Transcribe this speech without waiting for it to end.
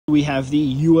We have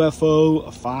the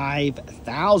UFO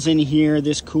 5000 here,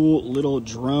 this cool little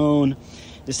drone.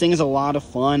 This thing is a lot of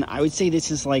fun. I would say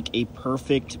this is like a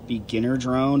perfect beginner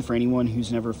drone for anyone who's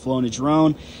never flown a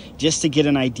drone, just to get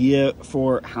an idea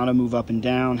for how to move up and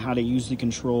down, how to use the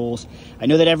controls. I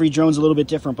know that every drone's a little bit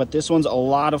different, but this one's a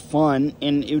lot of fun,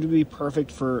 and it would be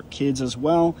perfect for kids as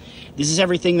well. This is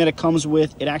everything that it comes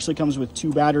with. It actually comes with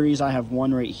 2 batteries. I have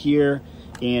one right here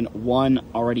and one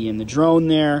already in the drone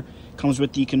there. Comes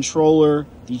with the controller,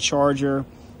 the charger.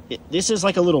 This is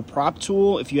like a little prop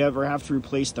tool if you ever have to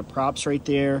replace the props right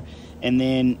there. And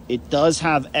then it does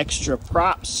have extra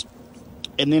props,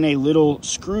 and then a little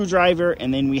screwdriver,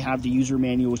 and then we have the user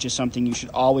manual, which is something you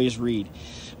should always read.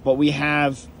 But we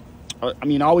have, I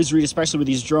mean, always read, especially with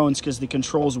these drones, because the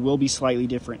controls will be slightly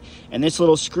different. And this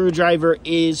little screwdriver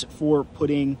is for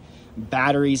putting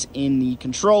batteries in the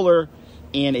controller,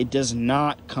 and it does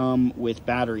not come with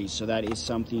batteries, so that is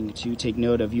something to take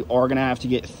note of. You are going to have to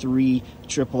get 3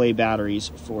 AAA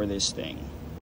batteries for this thing.